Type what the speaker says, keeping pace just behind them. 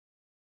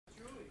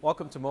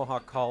Welcome to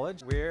Mohawk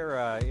College. We're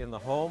in the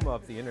home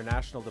of the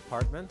International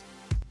Department.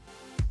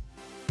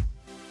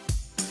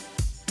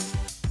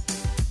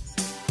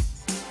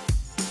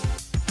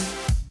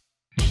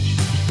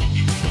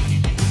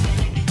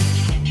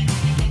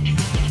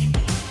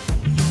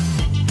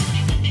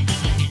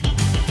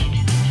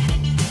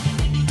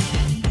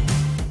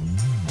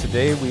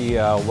 Today we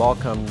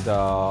welcomed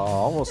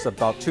almost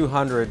about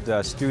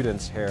 200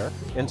 students here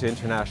into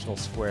International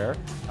Square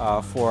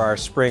for our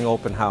spring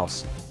open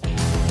house.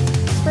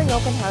 Spring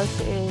Open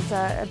House is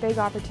a big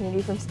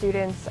opportunity for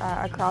students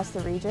across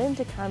the region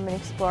to come and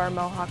explore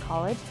Mohawk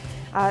College.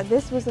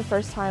 This was the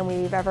first time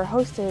we've ever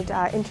hosted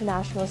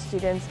international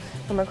students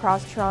from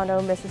across Toronto,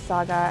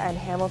 Mississauga and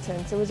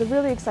Hamilton. So it was a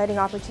really exciting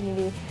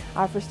opportunity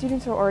for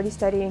students who are already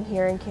studying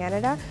here in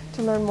Canada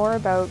to learn more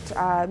about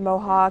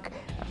Mohawk,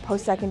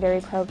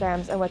 post-secondary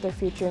programs and what their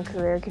future and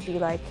career could be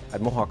like.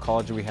 At Mohawk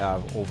College we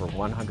have over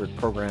 100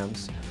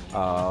 programs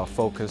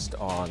focused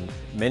on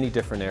many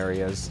different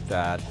areas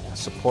that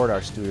support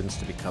our students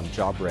to become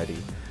job ready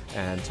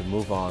and to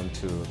move on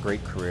to a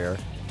great career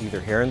either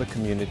here in the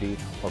community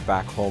or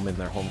back home in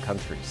their home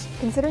countries.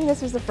 Considering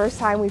this was the first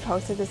time we've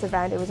hosted this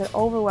event, it was an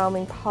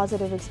overwhelming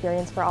positive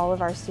experience for all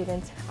of our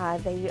students.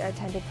 They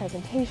attended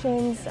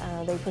presentations,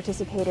 they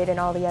participated in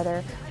all the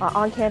other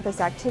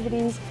on-campus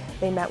activities,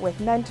 they met with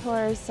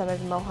mentors, some of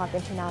the Mohawk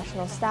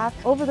International staff.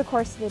 Over the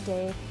course of the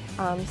day,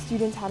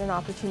 students had an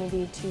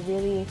opportunity to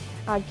really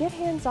get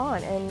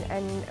hands-on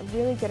and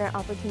really get an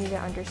opportunity to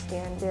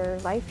understand their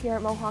life here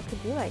at Mohawk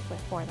could be like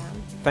for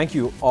them. Thank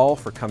you all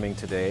for coming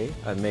today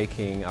and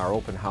making our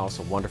open house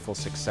a wonderful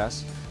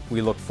success.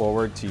 We look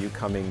forward to you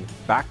coming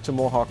back to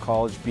Mohawk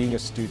College, being a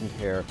student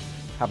here.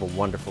 Have a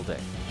wonderful day.